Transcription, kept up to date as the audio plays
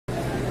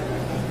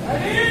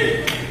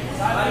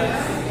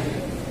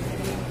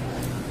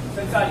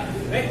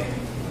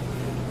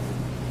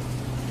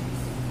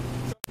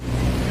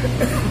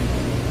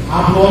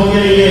आप लोगों के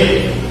लिए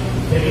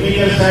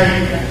टेक्निकल साइड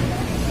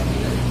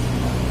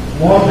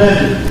मॉडल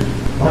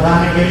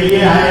बताने के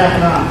लिए आए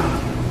अपना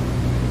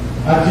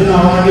अर्जुन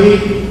अवार्डी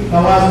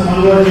कवास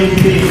बिलोमोरिया जी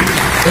की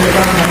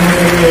वेलकम करने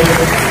के लिए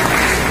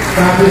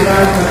साथ ही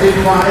साथ सतीश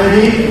पांडे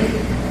जी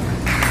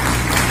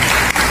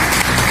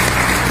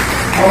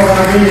और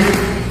अभी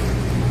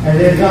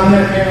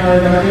एग्जामिनर के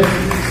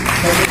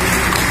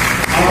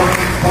और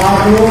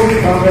पार्टू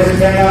फ्रॉम वेस्ट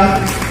बंगाल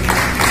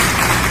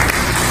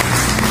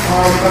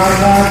और साथ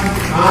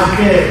आज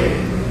के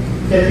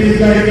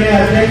छत्तीसगढ़ के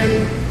अध्यक्ष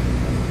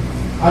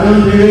Arun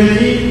Dwivedi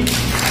ji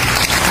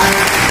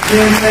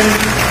chairman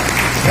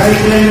vice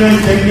chairman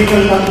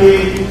technical committee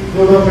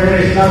judo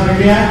federation of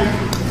India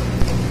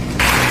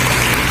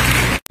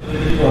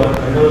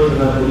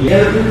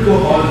को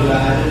हॉल मिला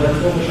है जो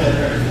बच्चों को शायद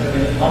प्रैक्टिस करने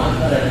में बहुत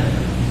अच्छा रहता है।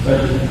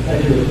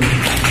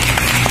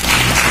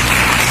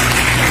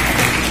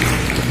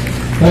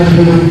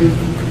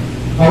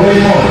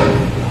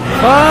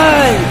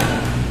 Fine.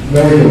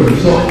 Very good.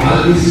 So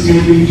I'll be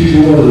speaking to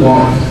you a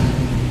lot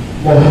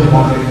more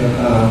about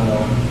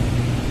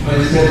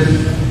myself,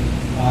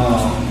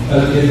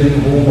 education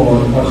home or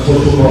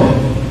social work,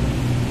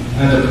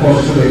 and of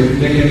course today,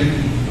 लेकिन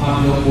आप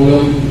लोग बोलो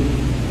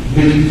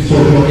बिल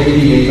social के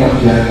लिए कब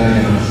जाएगा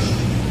यहाँ?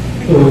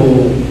 So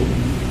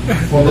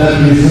for that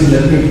reason,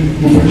 let me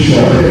keep it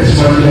short. It's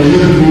my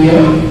pleasure to be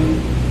here,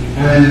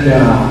 and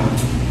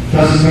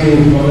trust me,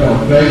 we've got a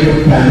very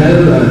good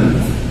panel and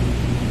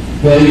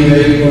very,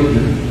 very good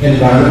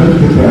environment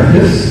to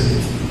practice.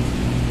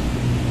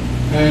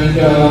 And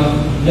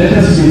let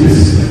us be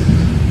disciplined.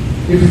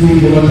 If we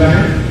give a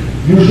time,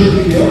 you should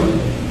be here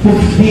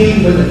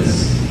 15 minutes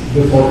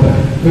before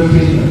time. 15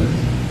 minutes.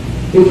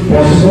 If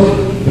possible,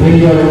 bring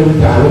your own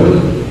towel,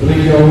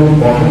 bring your own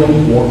bottle of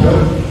water.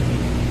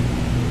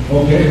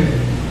 Okay?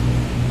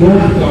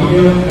 Don't come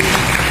here.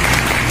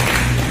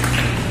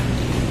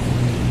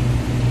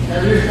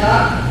 Shall we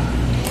start?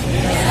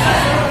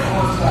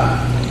 Start.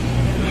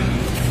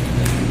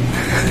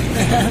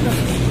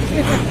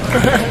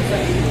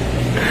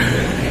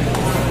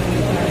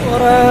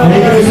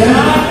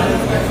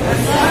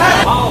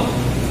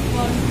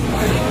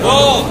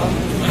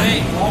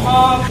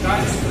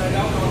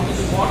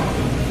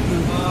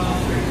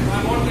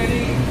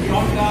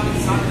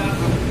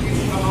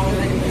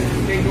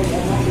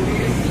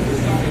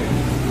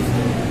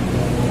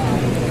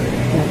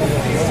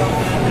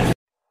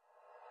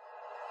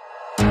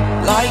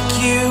 Like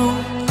you,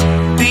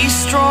 be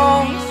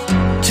strong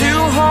to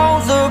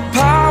hold the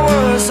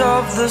powers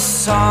of the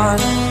sun.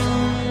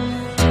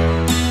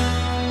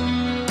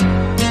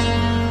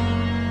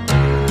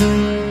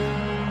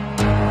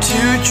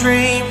 To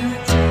dream,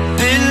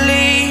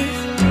 believe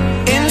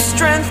in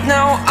strength.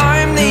 Now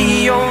I'm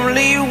the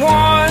only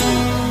one,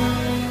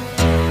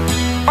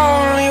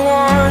 only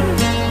one.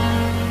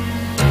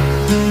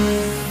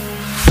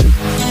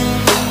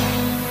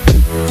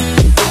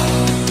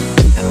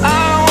 I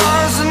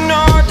was an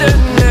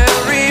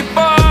ordinary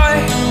boy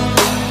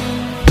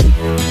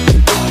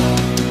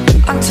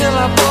until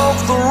I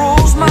broke the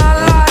rules. My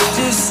life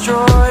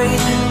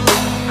destroyed,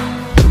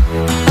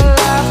 a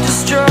life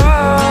destroyed.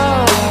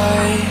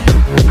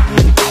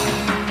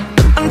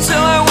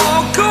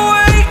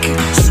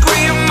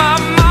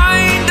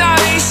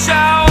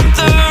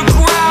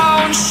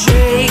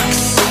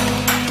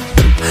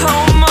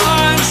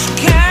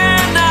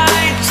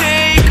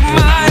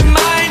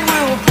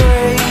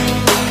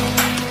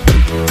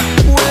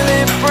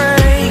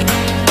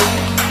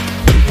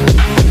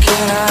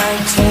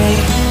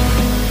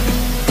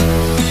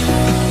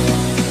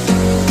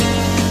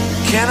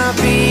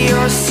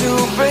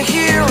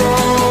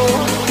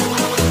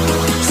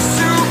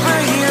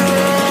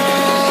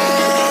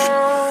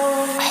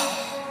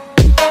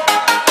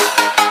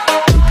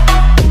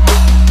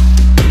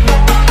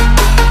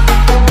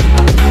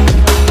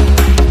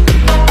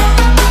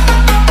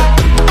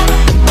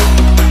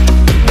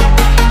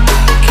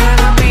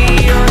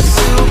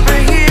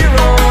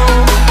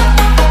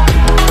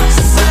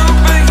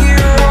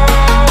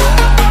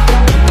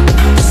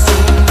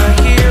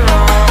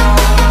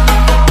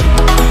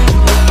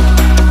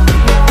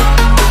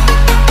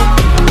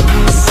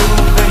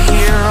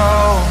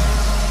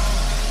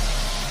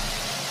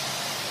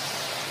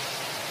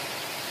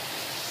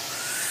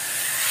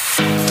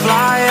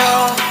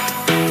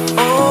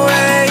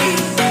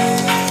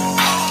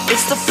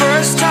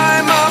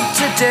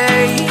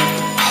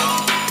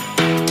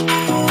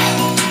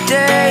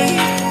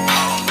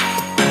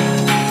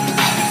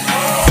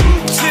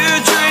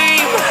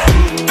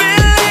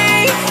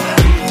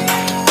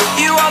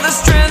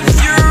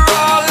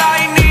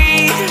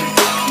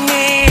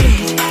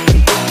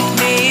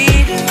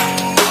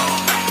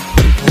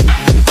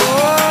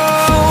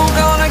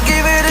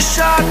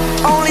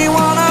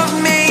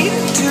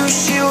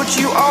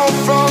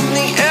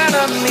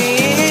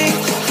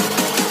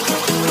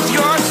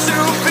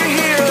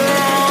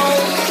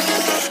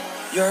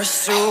 a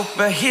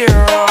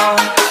superhero.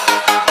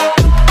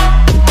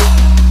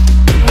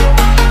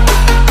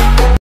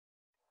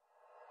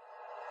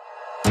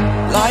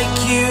 Like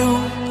you,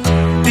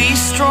 be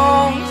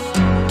strong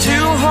to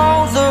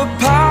hold the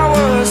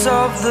powers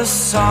of the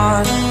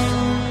sun.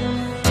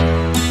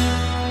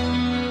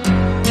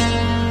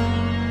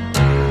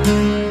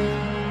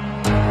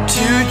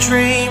 To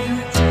dream,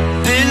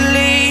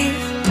 believe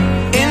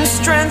in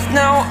strength.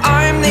 Now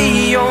I'm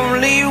the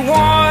only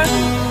one,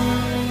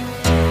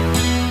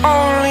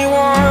 only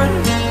one.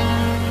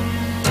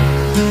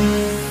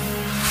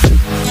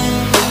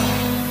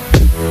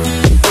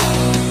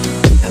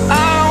 I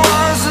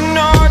was an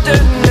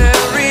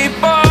ordinary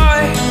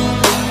boy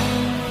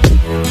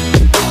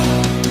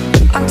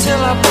until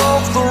I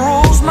broke the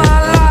rules. My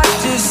life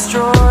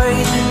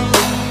destroyed,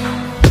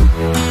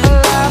 a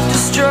life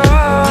destroyed.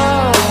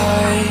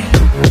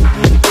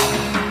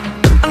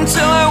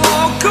 Until I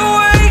woke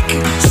awake,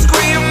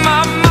 scream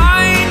my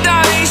mind, I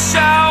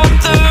shout,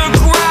 the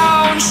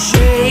ground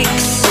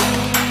shakes.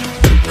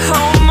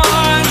 How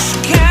much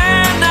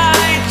can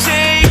I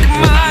take?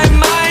 My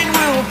mind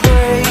will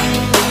break.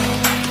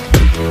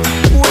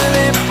 Will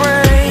it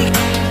break?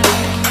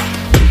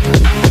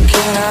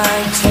 Can I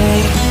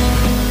take?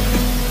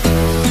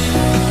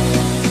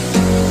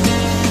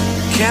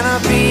 Can I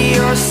be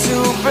your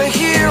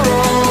superhero?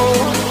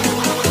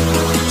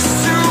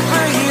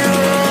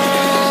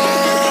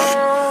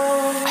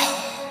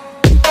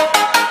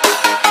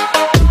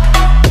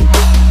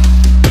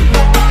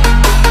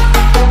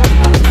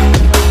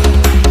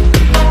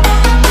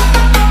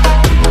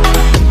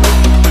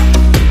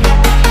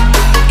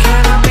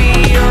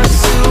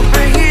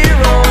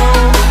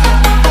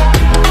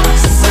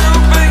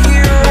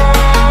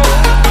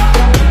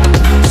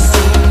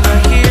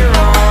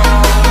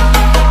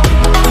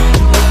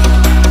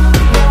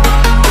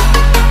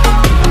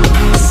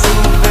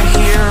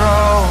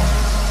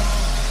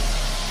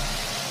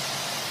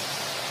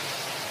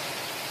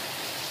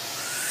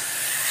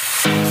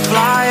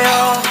 Fly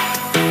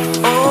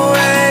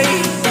away.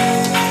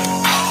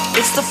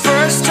 It's the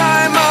first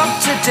time of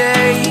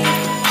today.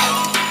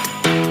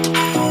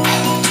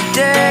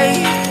 Today.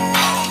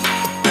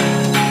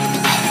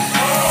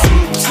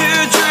 To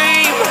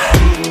dream,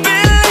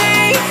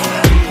 believe.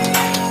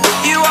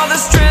 You are the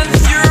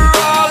strength, you're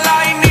all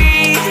I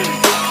need.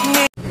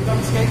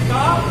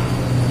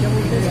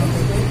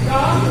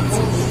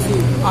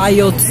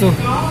 Aiotsu.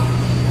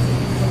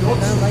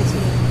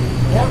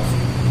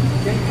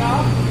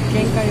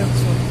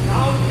 Genkaiotsu.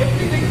 Now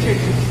everything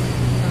changes.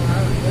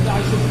 Whether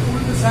I should pull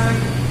the sand,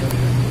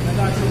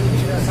 whether I should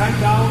push the sand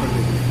down,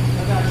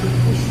 whether I should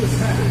push the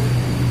sand,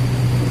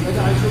 whether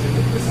I should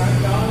put the sand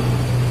down,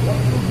 what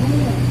to do.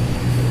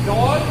 It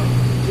all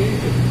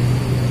changes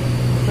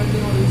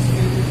depending on his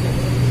skill.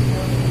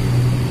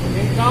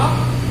 Genka,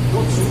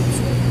 Yotsu.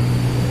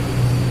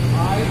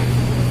 I,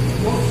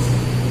 Yotsu.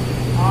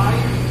 I,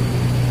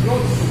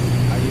 Yotsu.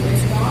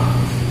 Genka,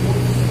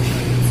 Yotsu.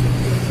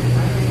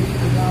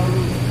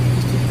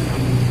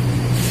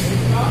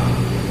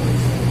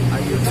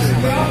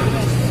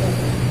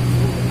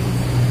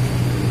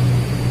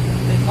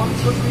 Some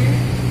should be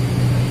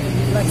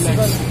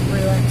Flexible,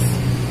 relax.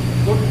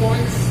 good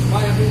points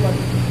by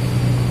everybody.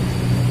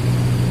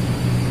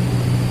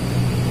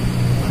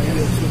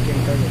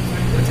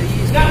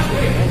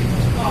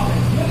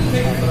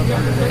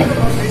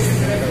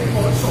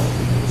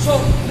 So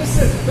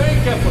listen very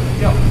carefully.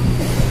 Yeah.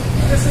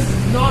 This is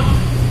not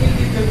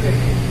illegal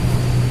technique.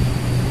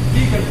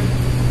 Legal.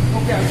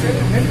 Okay, I said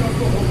it not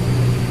to hold.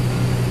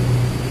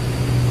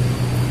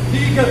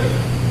 Legal.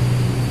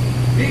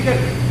 Legal.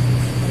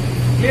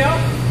 Clear?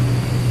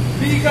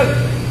 Legal.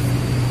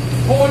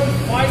 Hold,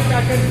 fight,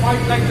 I can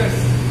fight like this.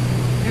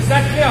 Is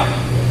that clear?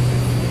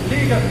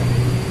 Legal.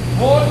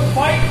 Hold,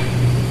 fight,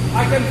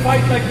 I can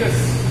fight like this.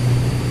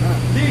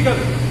 Legal.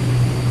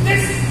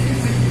 This is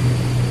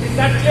illegal. Is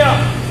that clear?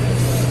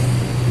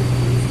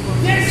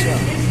 This is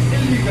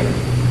illegal.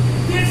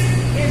 This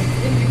is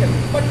illegal.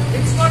 But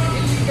it's not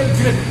illegal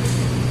grip.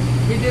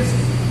 It is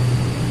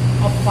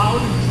a foul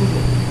in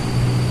judo.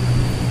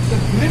 The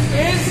grip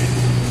is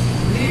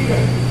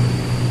legal.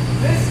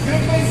 This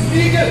grip is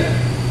legal.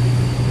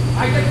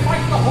 I can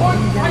fight the whole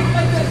fight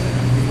like this.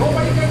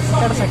 Nobody can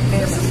stop me.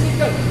 This is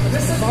legal.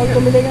 This is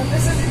legal.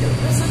 This is legal.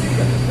 This is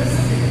legal. This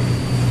is legal.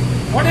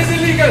 What is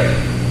illegal?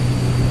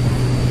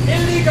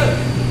 Illegal.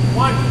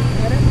 1,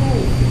 2,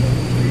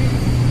 3,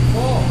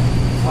 4,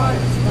 5.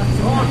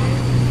 On.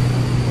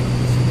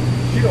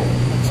 Judo.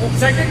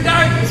 Second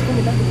time.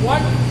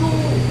 1, 2,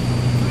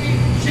 3.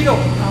 Judo.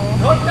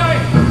 Third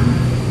time.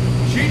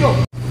 Judo.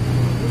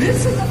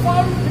 This is a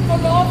foul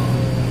because of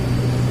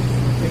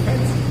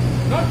defense,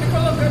 not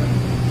because of them.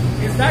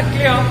 Is that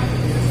clear?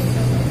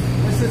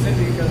 This is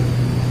illegal.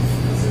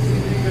 This is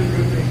illegal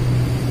gripping.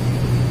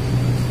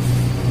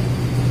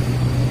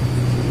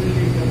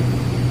 Illegal.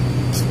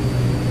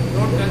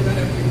 Don't tell that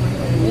everyone.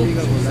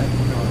 Illegal.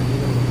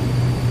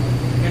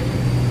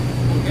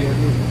 Okay.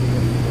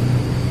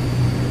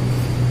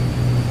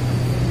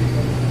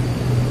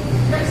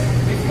 Yes,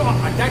 if you are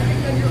attacking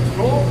and you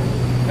throw,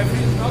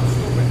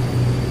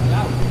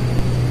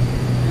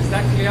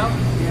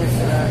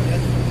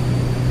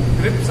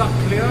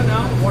 clear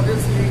now what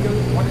is legal,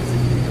 what is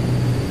illegal.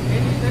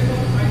 Anything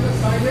on either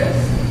side is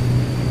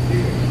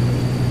legal.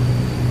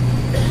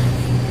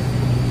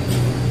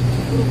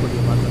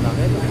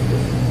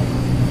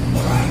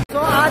 तो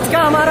आज का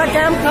हमारा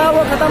camp था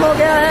वो खत्म हो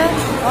गया है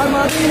और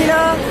माधुरी मीना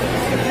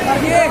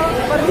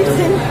परवीर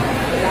सिंह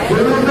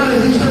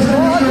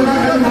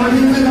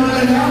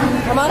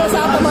हमारे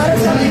साथ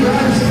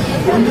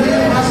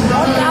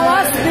और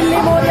कावास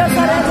बिल्लीमोरिया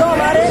सर है जो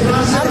हमारे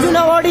अर्जुन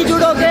अवार्डी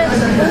जूडो के,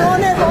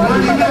 उन्होंने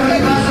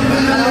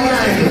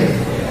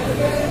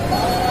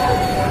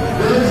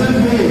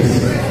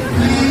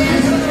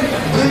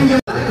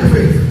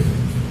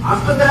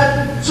After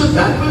that, so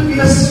that will be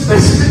a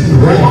specific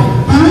warm-up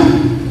to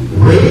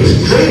weight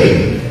training.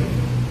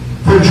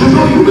 For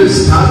judo, you will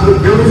start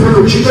with beautiful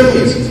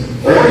uchitanis,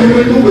 or you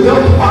will do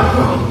without a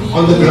partner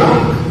on the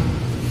ground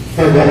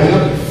for warming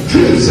up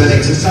drills and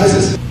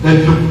exercises. Then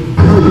to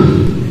pull,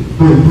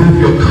 to improve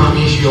your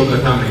kamish yoga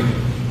tummy,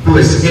 to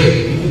escape,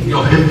 move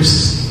your hips,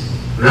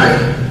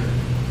 right?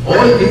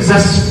 All these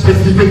are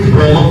specific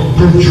warm-up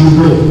to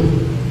judo.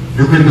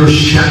 You can do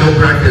shadow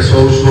practice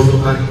also to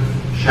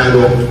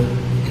shadow.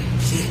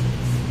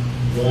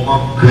 Warm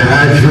up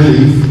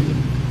gradually.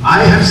 I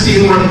have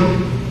seen one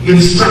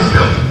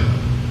instructor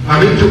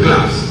coming to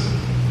class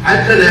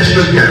at the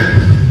national camp.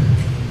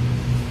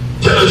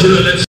 Chalo,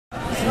 let's.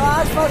 तो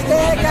आज first day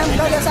camp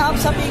का जैसा आप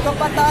सभी को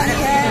पता ही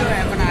है,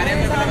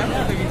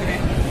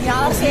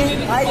 यहाँ से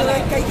आए हुए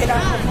कई जिला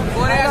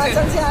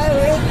से आए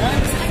हुए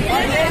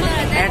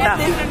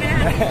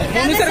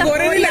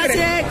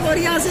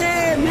कोरिया से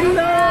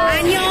मिलो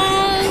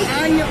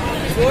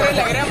गोरे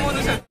लग रहे हैं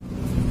मोनू सर।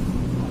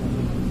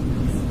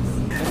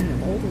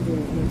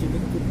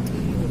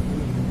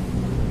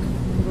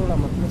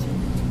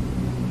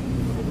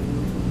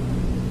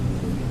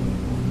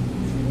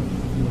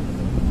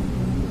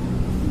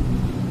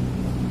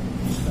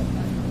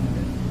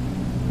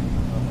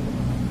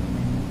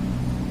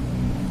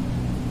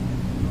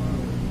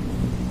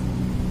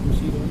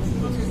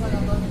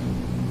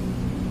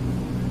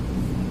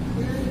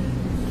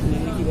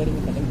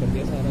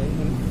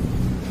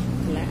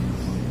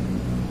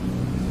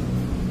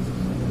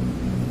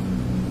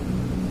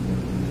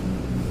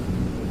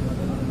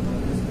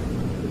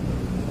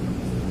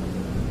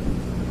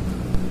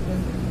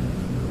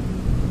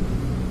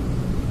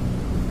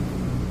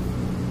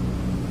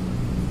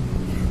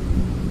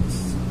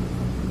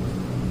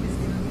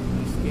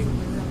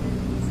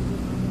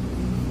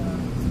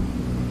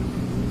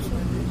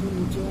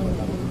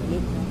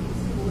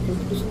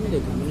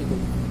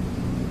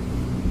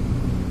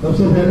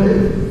 सबसे पहले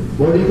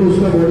बॉडी को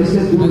उसका बॉडी से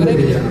दूर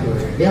लेके जाना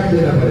पड़ेगा, गैप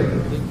देना पड़ेगा।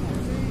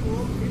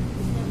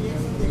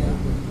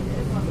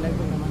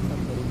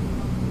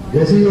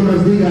 जैसे ही वो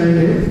नजदीक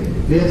आएंगे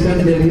रिएक्शन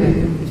देंगे,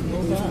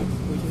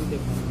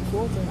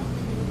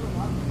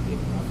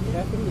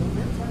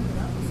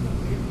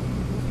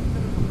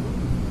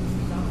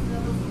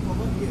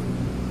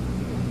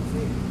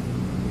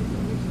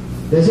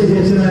 जैसे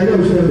रिएक्शन आएगा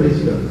उसका ब्रेक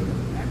कर।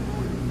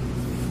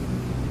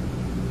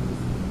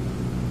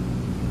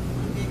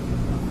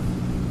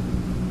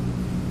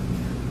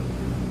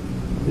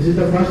 This is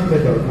the first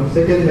method. Now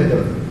second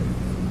method.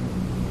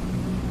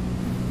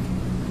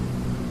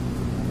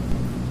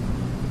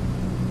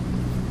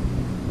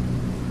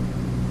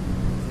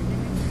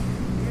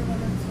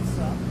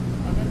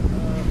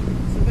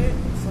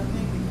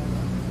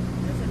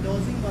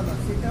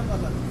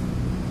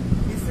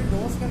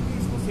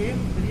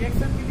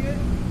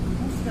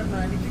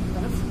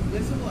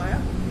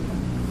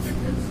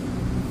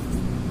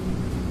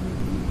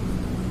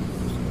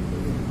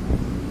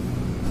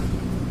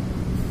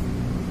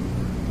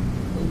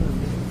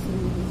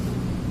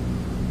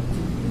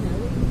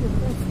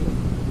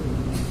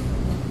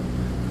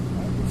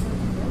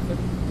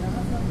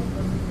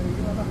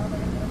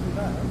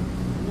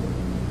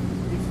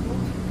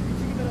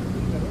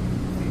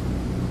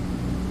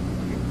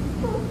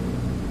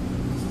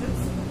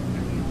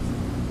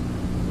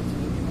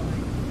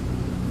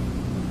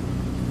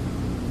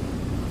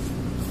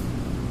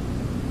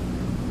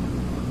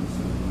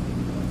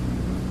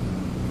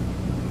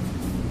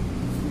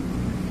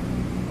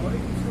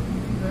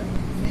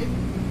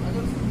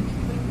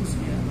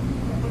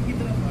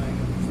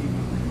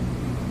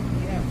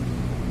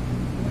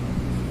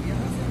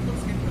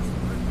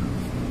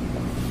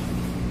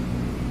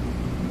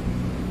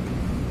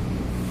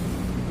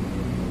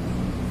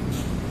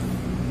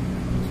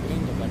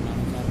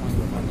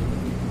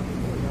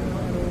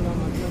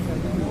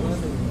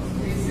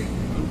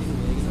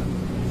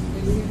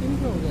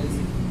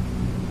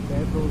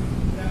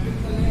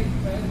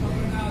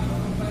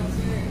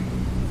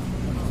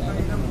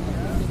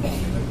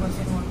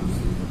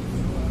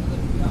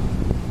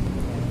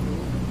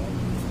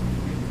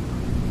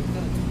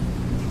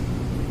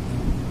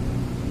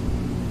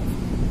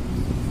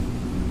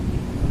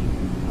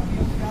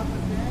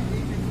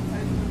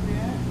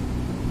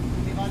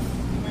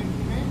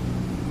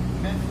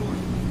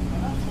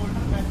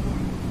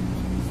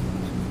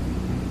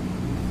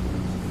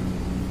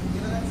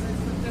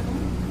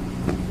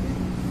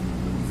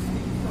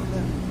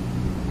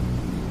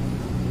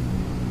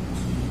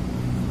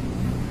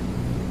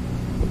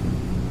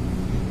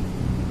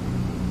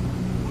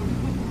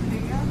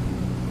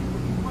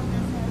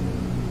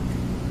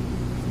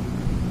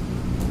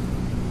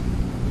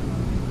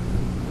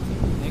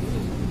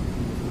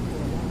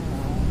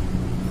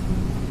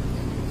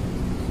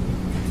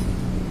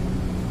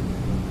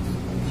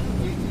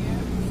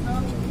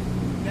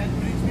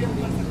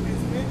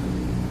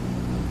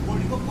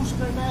 Push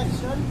करना है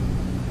रिजल्ट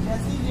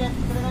जैसे ही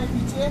रिएक्ट करेगा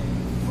पीछे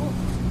तो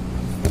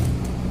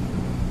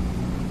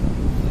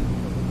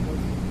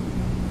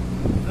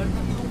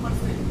गर्दन के ऊपर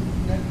से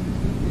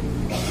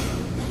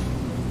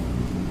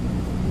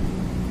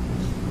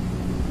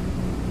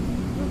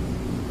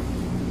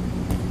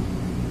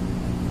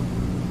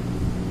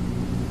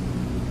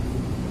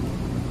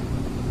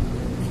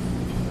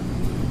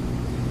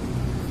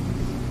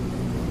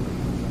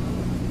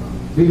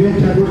विवेक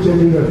ठाकुर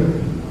चंडीगढ़।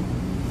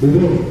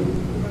 विवेक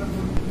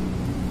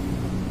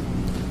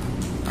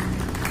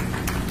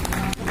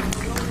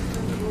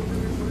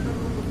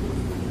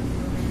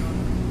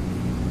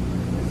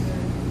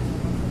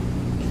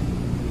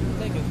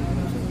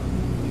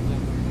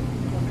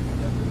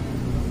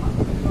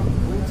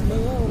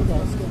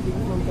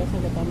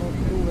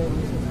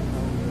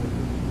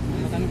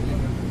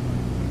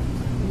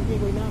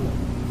कोई नाम है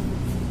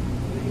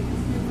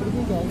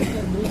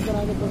ब्रिज पर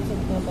आगे पढ़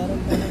सकते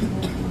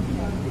हैं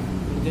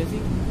जैसी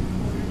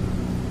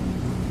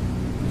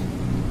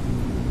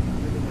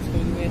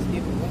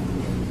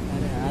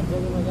अरे हर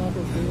जगह मजा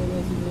तो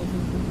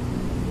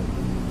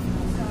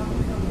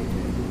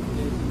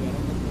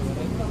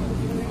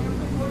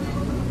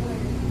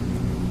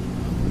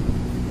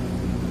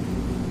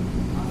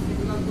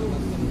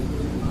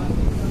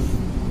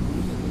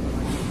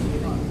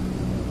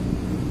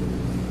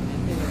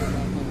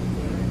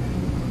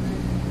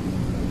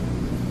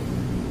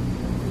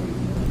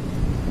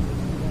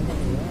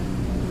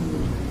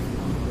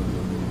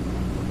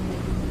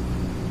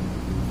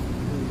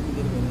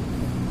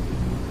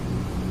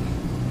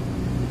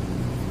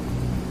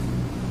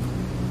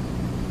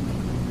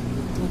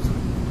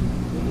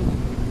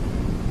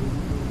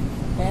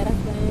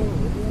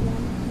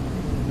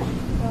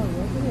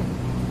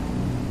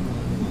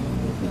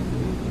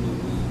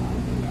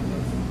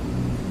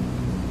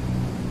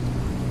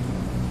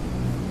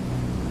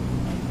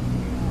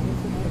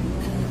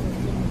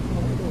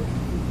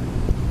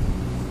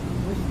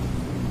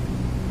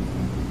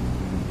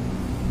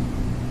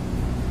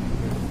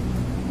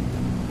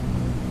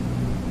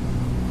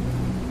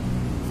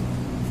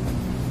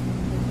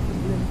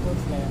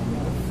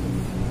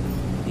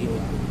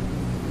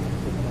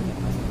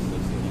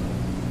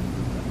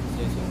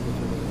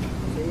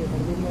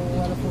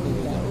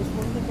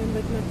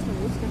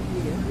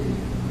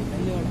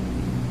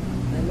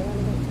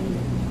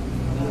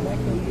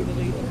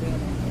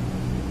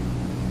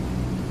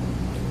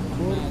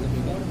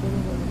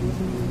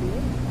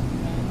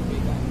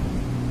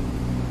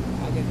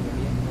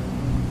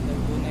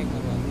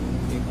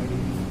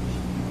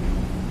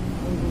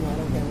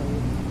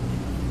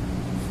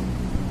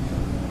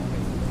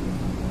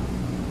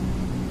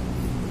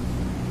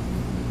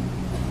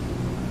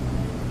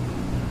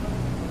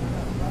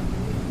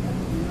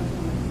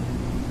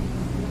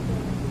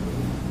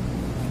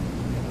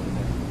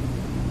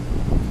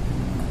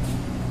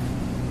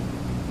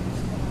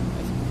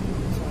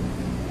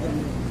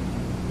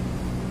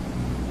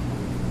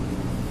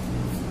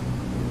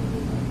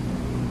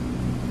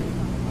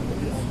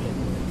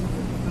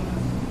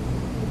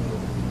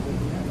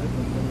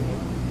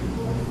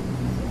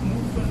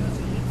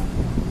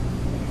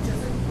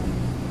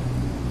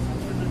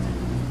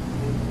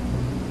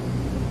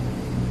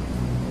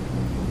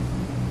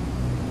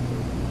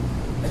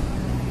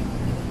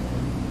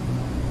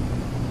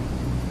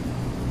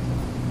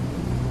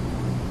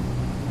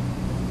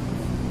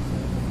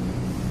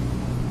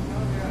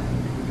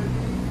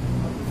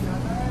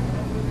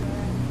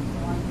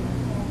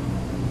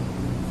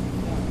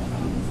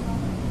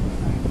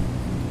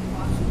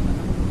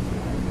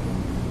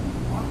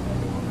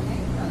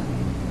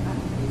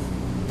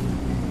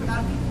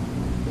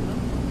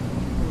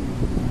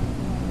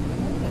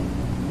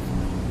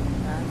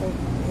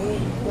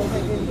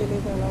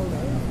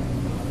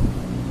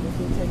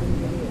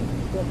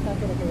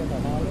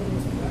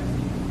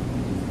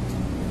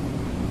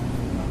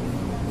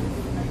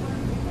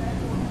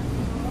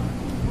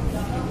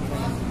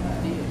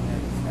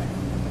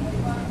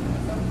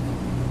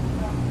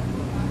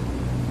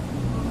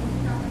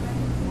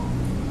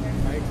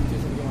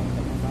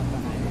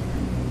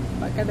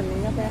कट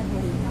लेगा पैर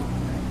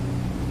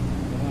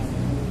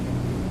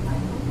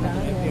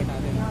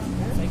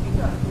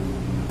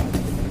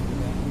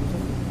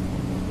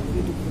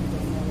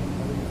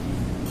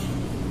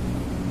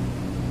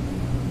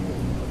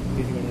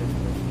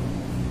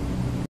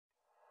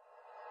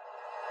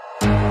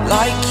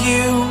Like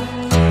you,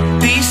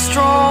 be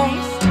strong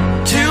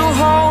to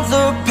hold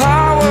the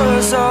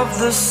powers of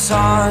the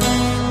sun.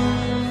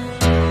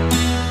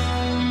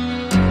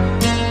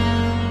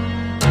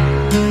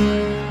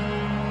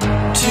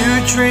 To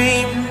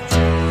dream,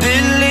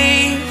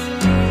 believe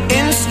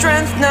in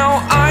strength.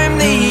 Now I'm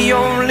the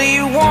only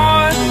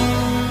one,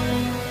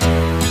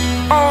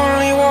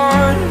 only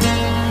one.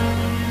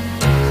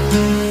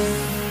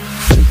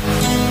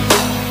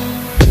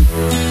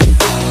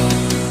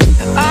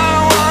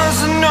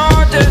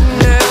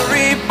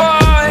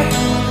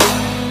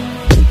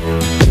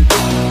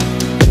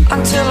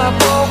 Until I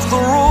broke the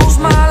rules,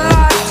 my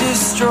life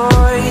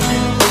destroyed.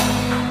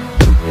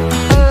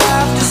 A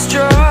life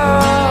destroyed.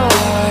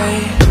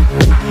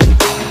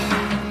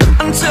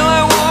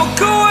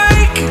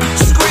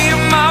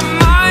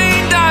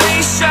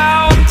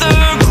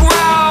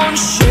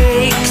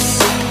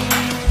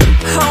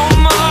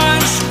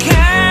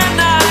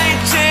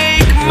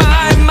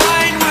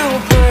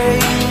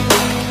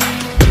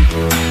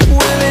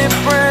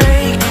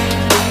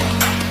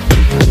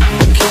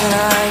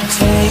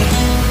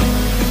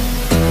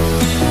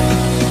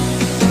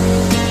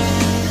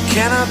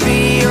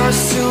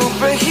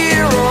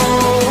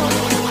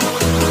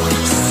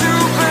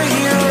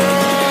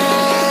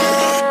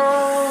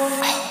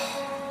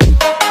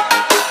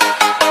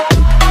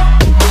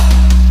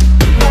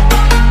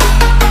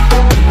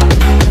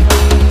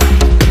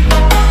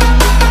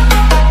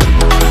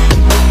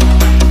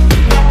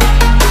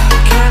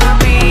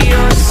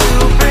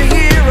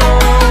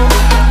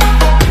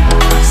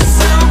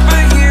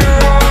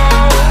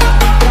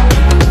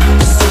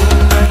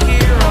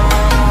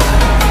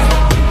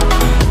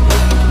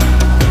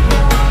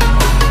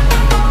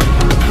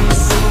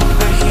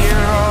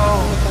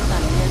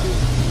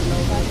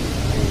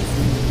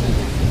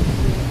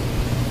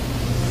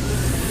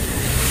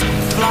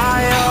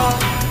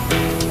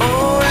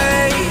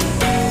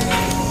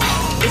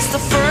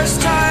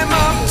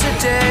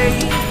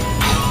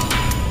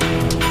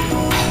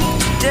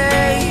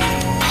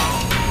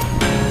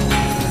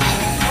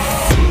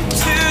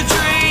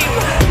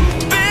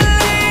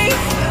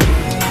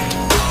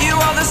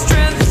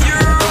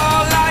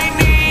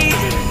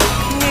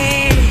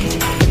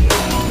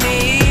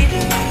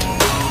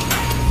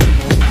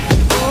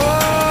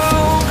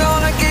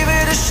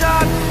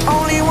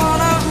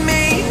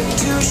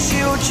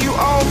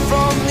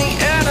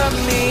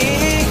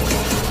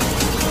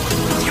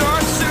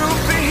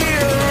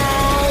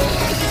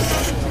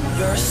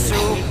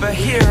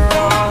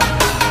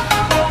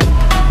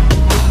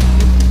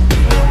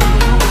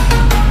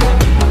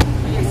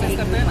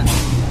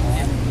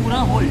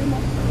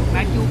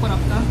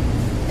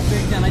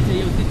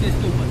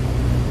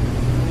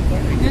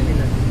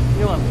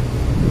 ये वाला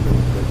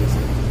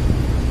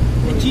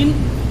ये चीन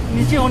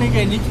नीचे होने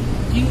के नीचे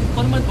चीन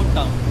ऊपर मत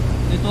घुटता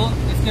नहीं तो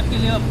स्टेप के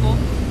लिए आपको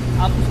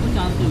आप उसको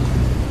चांस दो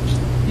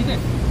ठीक है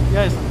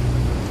या ऐसा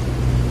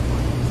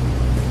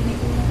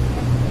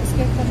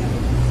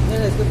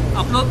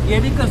आप लोग ये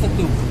भी कर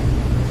सकते हो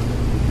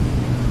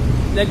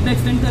लेग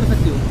एक्सटेंड कर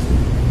सकते हो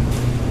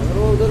अगर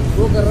वो उधर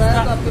ग्रो कर रहा है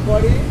तो आपकी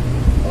बॉडी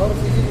और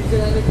सीधी नीचे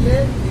जाने के लिए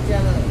नीचे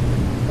आना है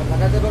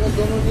लगाते वक्त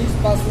दोनों नीज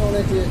पास में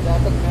होने चाहिए जहाँ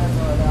तक मैं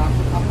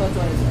आपका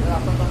चॉइस अगर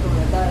आपका कंट्रोल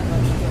रहता है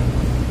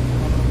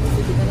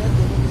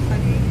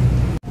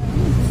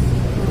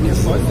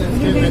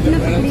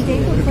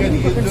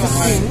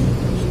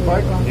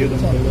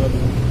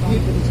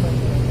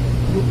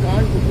You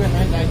can't put your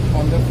hand like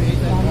on the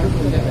face and can't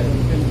hold the head.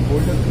 You can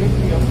hold the grip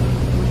here,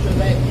 push your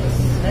leg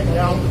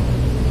down.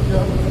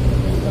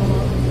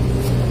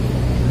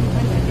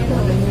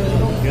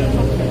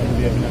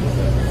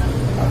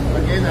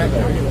 Again, I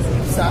tell you,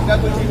 Saka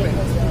Guji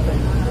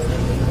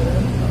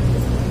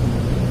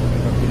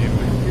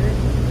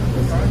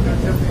You can't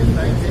touch your face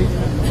like this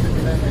and hold it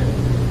like that.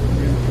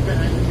 You keep your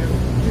hand here,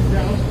 sit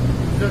down,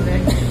 use your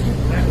leg,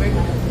 that way,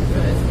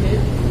 your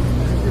escape.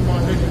 If you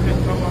want it, you can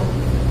come out.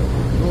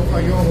 Go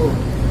for your home.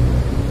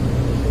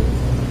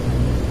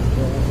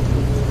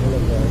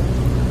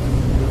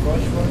 The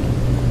first one.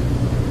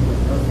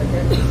 The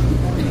second.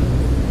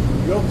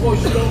 Yoko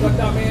Shiro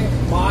Gata में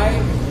by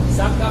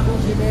Sankaku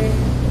जी में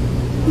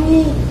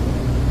 2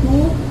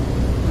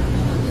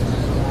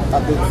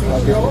 Sankaku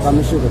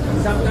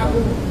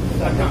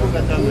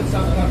Gata में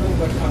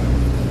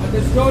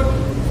understood?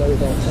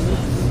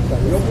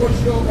 Yoko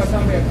Shiro Gata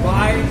में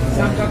by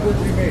Sankaku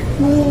जी में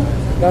 2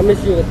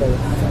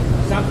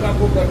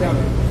 Sankaku Gata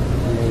में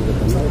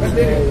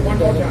continue one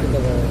more time.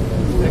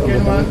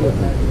 Second one.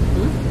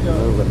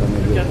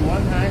 You can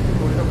one hand to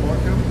hold the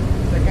bottom,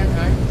 second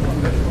hand on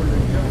the shoulder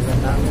here.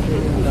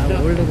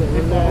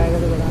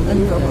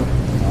 And come up.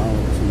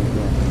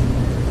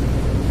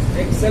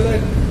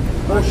 Excellent.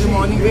 Early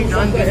morning we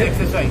done this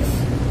exercise.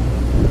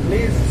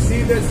 Please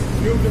see this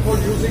beautiful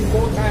using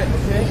both hands.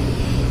 Okay.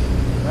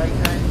 Right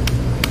hand,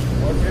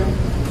 bottom,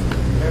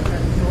 left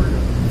hand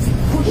shoulder.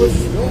 Push.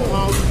 Come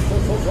out.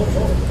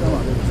 Come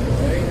on.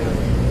 Very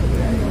nice.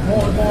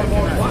 More.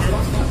 Fast.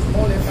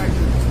 Small impact.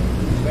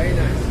 Very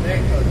nice.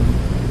 Next.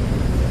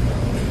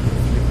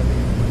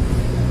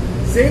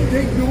 Same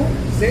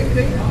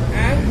thing,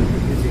 and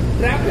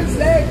trap his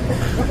leg.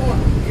 Come on.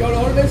 You'll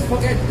always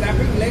forget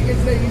trapping leg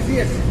is the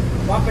easiest.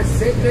 Wapis,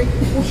 same thing.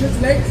 Push his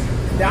legs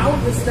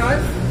down this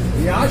time.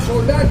 Yeah,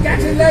 shoulder,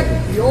 catch his leg.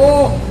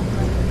 Yo.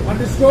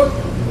 Understood?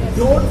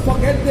 Don't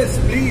forget this,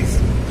 please.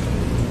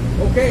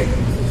 Okay.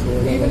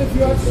 Even if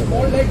you have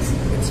small legs,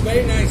 it's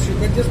very nice. You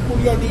can just pull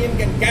your knee and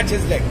can catch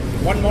his leg.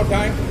 One more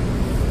time.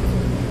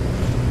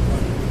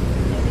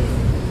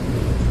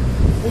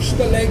 Push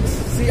the legs.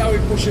 See how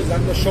it pushes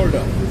on the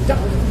shoulder.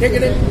 Take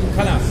it in.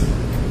 Khalas.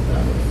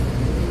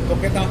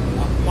 Toketa.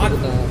 Mat.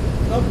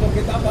 No,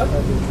 Toketa, but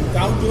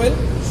down will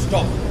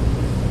stop.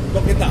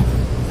 Toketa.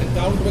 And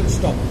down will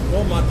stop.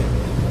 No mate.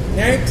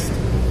 Next.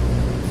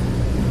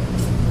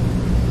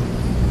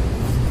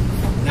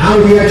 Now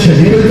reaction.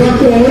 He will come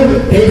forward.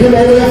 Take him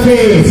over your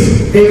face.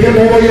 Take him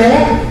over your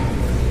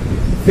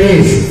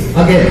face.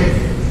 Again.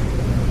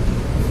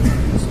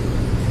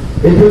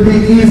 It will be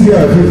easier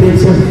if you take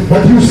some.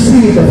 But you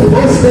see, the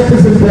first step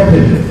is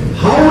important.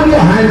 How will your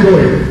hand go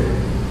in?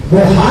 वो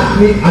हाथ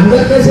में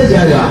अंदर कैसे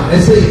जाएगा?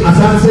 ऐसे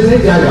आसान से नहीं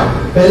जाएगा.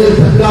 पहले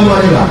धक्का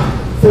मारेगा,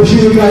 खुशी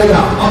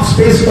निकालेगा, अब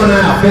स्पेस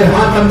बनाया, फिर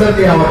हाथ अंदर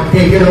गया और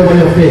take it over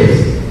your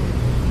face.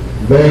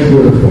 Very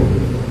beautiful.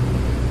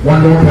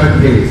 One more time,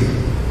 please.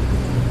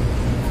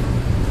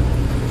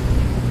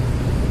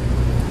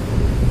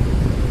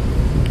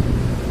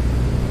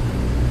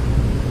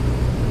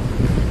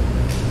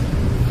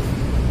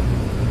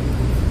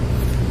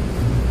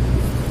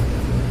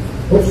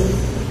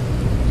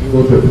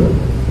 Go to it.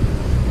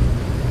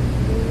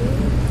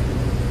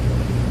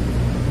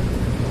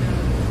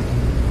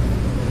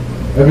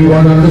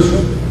 Everyone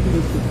understood?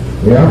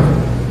 Yeah?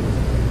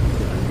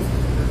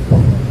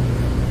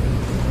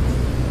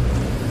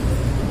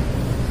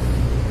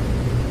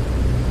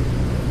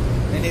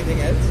 Anything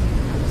else?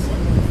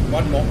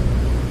 One more.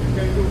 You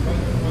can do one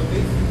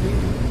this,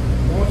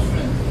 more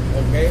strength.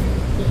 Okay.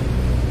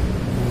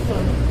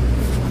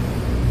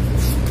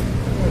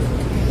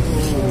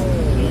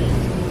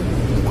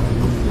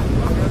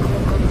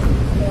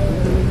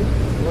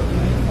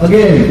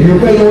 Again, you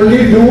can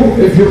only do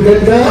if you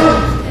get the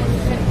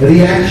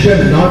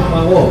reaction, not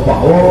power.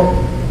 Power,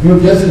 you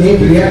just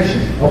need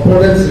reaction,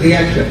 opponent's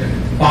reaction.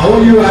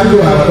 Power you have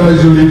to have,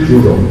 otherwise you need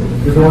judo.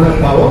 You don't have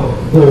power,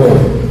 go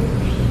home.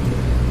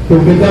 To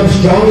become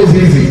strong is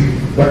easy,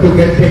 but to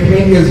get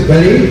technique is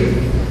very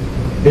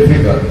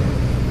difficult.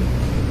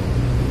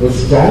 So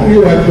strong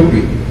you have to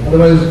be,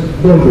 otherwise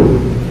don't do.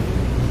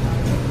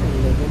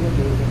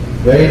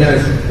 Very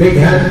nice. Big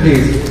hand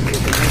please.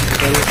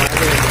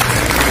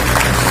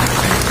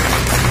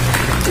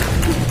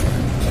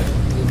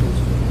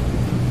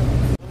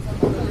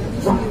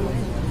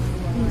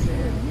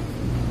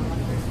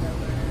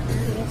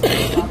 और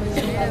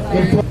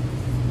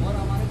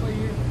हमारे को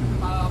ये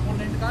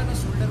opponent का ना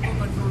shoulder को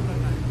control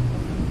करना है,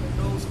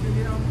 तो उसके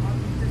लिए हम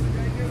नीचे से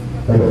जाएंगे,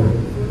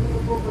 शोल्डर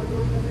को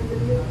कंट्रोल करने के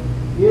लिए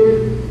ये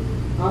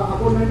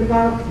अपोनेंट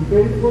का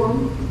बेल्ट को हम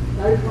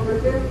टाइट पकड़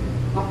के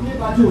अपनी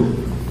बाजू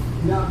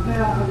या अपने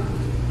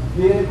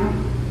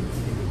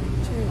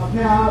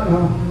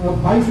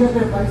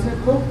बाइसेप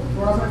को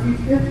थोड़ा सा खींच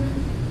के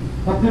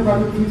अपने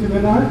बाजू के नीचे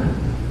लेना है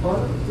और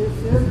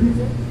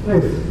नीचे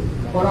प्रेस,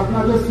 और अपना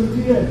जो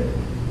सूची है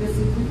इस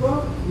सूची को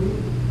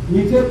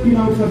नीचे पिन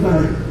आउट करना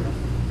है।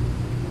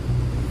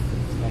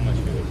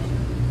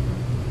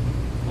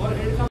 और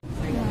हेड का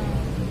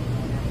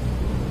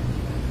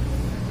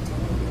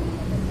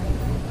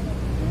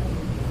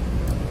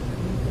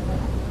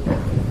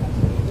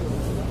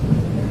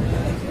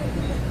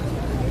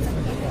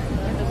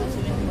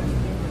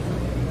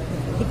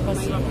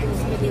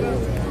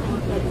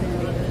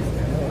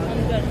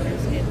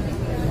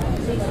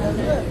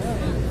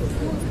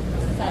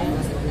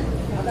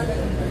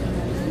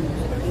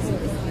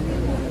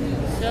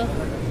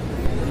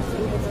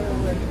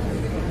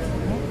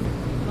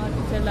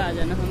चला आ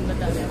जाना, हम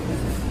बता रहे हैं।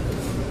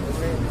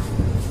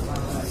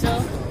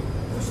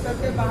 पुश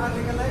करके बाहर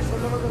निकलना है,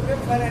 शोल्डर को पे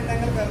पैर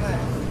एंगल करना है,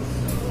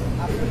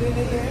 आपके लिए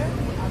नहीं है,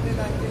 आपके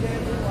नाक के लिए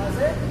वहाँ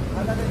से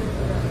आधा तक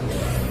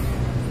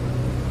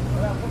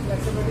और आपको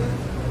फ्लेक्सिबिलिटी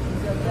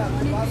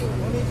आपके पास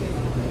होनी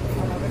चाहिए,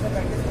 आप हमेशा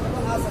प्रैक्टिस करना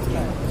तो आ सकता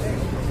है।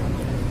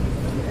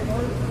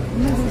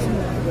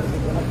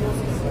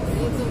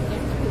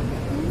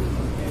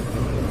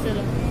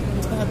 चलो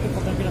इसका हाथ पे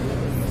पकड़ के रखो।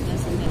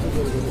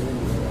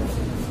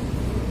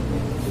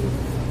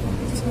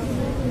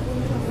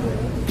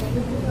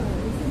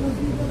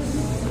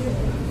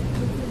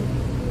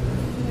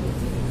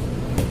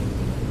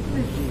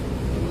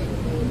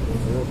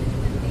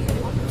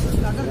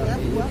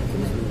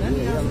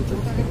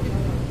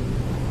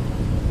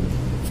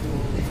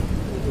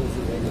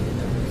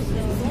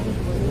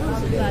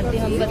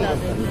 हम बता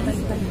दें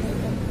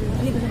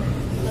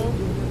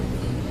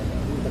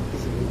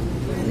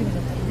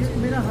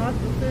मेरा हाथ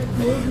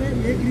क्लोज में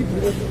ये ग्रिप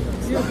है।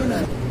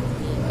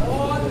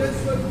 All this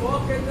will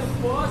work in the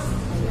first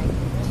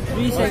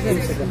 3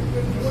 seconds.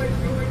 Do it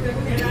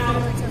and get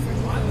out.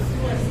 Once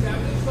you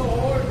establish the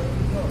hold,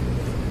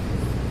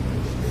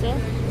 So,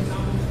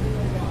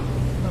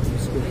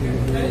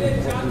 then it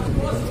jumps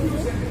first few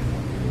seconds.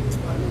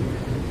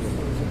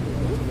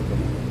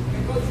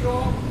 Because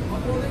your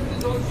opponent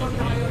is also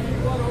tired,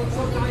 you are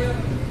also tired,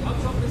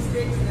 lots of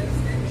mistakes, there is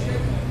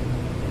tension.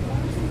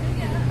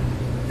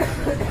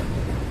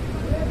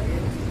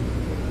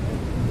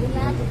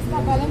 इसका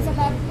balance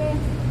लगा के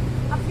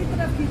अपनी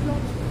तरफ खींच लो।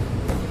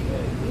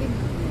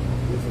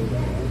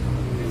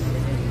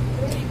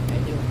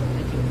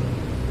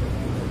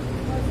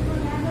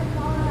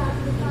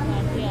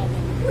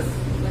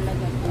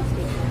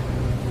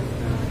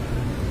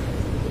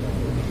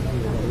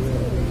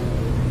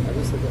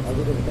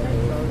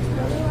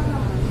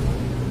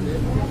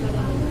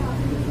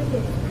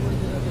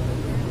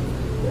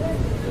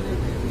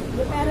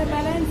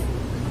 Balance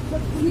तो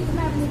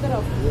खींचना अपनी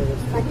तरफ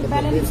ताकि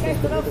बैलेंस का इस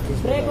तरफ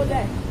ब्रेक हो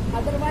जाए,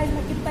 अदरवाइज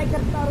मैं कितना ही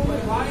करता रहूँ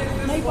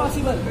नहीं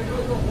पॉसिबल।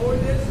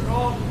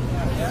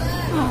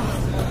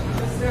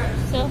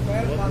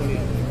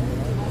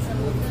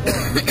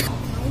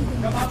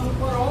 जब आप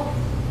ऊपर हो,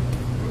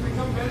 you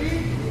become very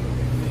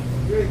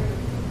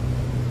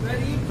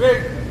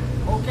big.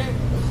 Okay?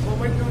 So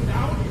when you're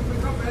down, you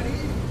become very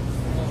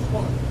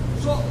small.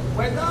 So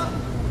whether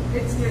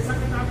it's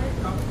Kesakatame,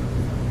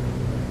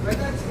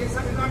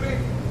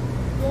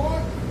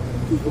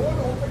 don't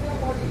open your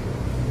body.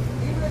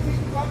 Even if he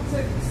comes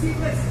in, see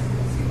this,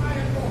 see my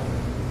elbow.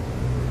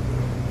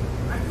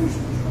 And push.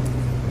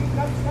 He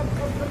comes.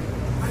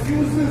 And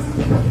use this.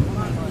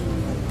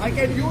 I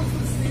can use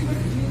this even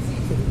easy.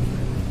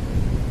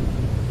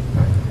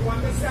 You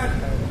understand?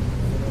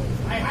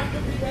 I have to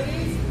be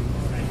very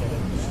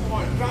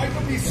small. Try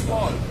to be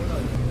small.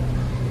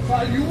 So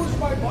I'll use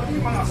my body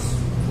mass.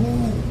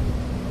 Ooh.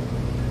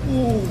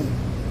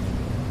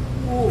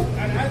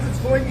 And as it's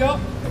going up,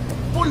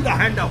 pull the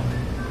hand out.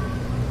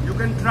 You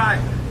can try.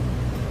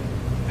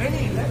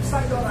 Any left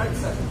side or right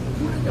side.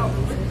 Pull it up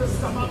with the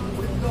stomach,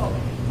 with the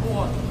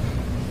core.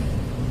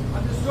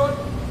 Understood?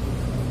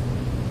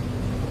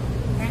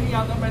 Any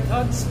other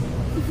methods?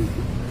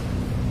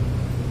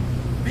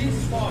 Be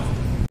small.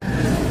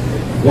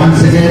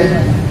 Once again,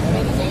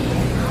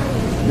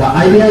 the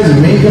idea is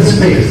make a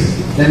space,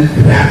 then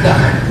grab the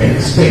hand, make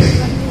space,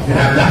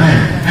 grab the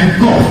hand, and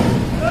go.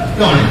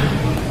 Turn it.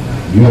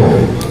 Yo,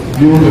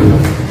 beautiful.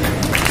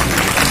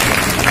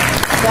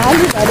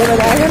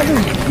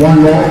 One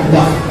more,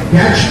 the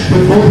catch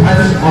with both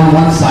hands on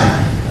one side.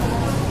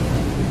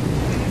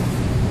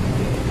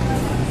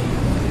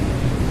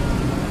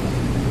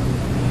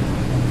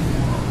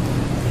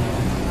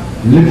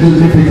 Little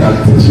difficult,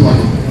 this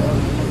one.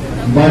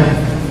 But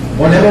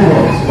whatever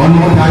works. One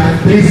more time,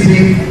 please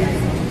see.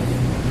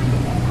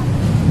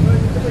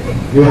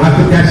 You have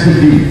to catch the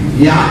D.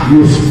 Yeah,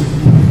 you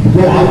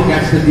go out,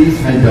 catch the D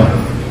and turn.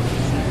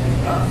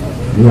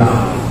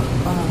 Yeah.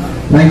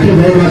 Thank you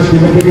very much.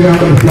 Give a big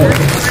round of applause.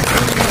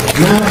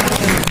 Now,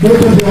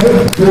 both of you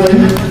go in,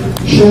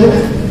 show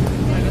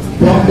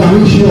from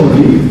Kamishi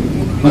only.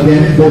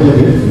 Again, both of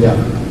you, yeah.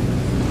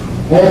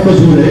 Or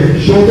Mazure,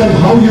 show them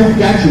how you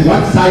catch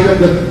one side of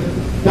the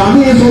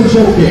Kami is also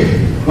okay,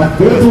 but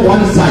go to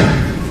one side.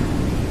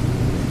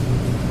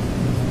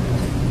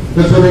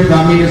 That's what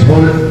Kami is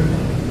holding.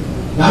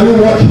 Now you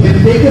watch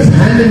him take his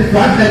hand in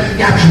front and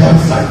catch one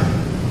side.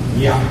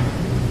 Yeah.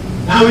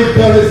 Now he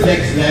curl his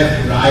legs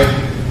left, right.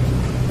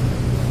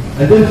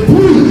 And then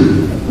pull.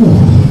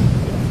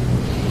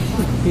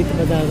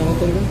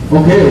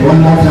 Okay, one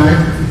more time.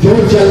 जो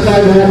चलता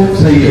है वो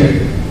सही है.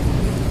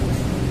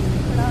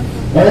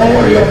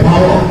 All your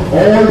power,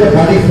 all the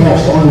body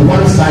force on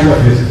one side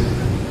of his.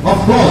 Of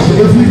course,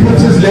 if he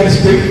puts his legs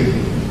straight,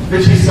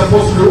 which he's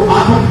supposed to do, up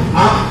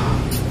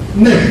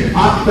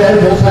पैर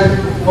both sides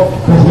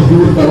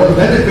दूर करो,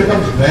 then it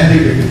becomes very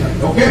difficult.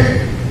 Okay?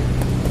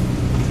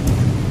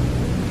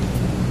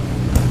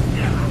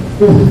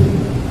 Ooh,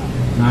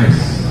 nice.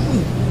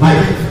 Hi,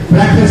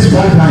 practice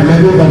one time,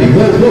 everybody.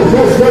 Go.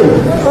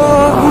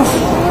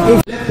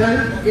 Left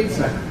hand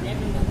inside.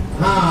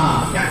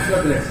 Catch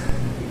your dress.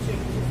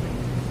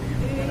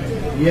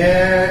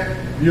 Yeah,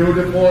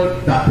 beautiful.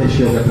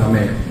 Tapeshyo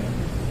Gatame.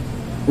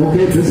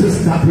 Okay, this is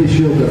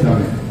Tapeshyo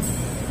Gatame.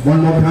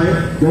 One more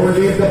time. Don't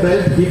leave the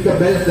belt. Keep the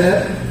belt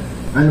there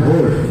and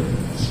hold.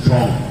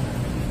 Strong.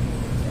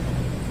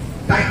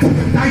 Tight.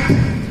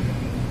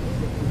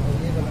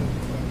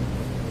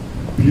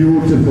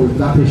 Beautiful.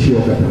 Tapeshyo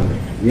Gatame.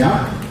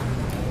 Yeah?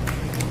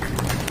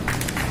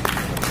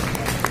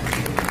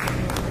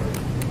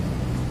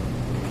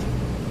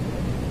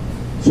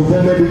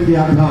 सुबह में भी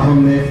किया था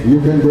हमने. You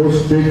can go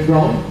straight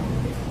from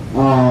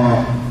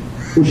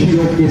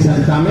Ushiro के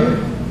संता में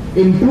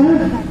into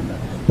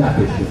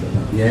Tapeshyo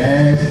Gatame.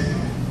 Yes.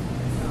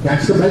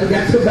 Catch the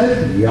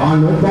belt. Yeah,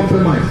 no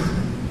compromise.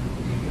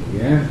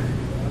 Yeah.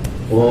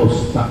 Oh,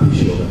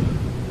 Tapeshyo Gatame.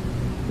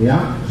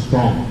 Yeah,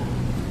 strong.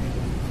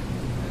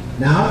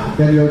 Now,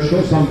 can you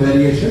show some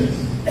variations?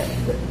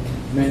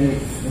 Many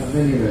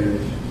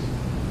variations.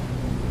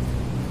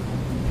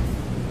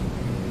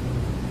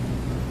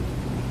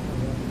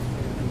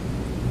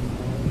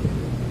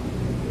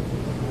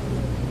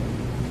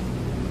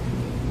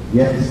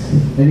 Yes.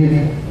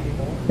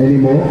 Any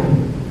more?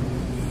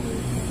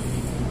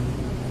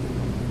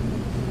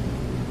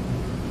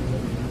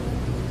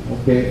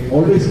 Okay.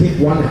 Always keep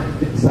one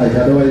side,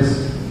 otherwise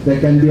there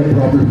can be a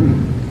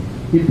problem.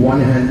 Keep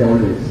one hand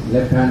always.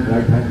 Left hand,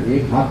 right hand.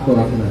 एक हाथ तो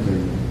रखना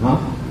चाहिए. हाँ?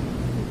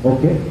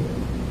 Okay.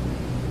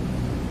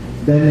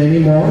 Then any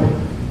more?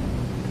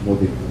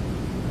 Modi.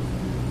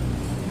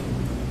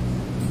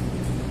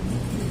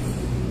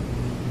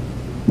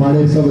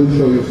 Manesa will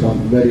show you some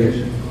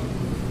variation.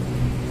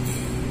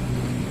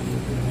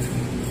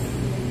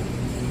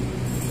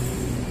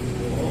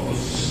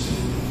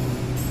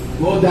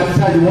 Go that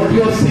side. What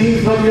you are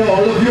seeing from here,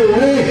 all of you,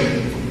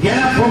 hey, get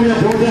up from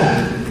your border.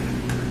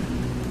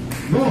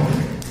 Go.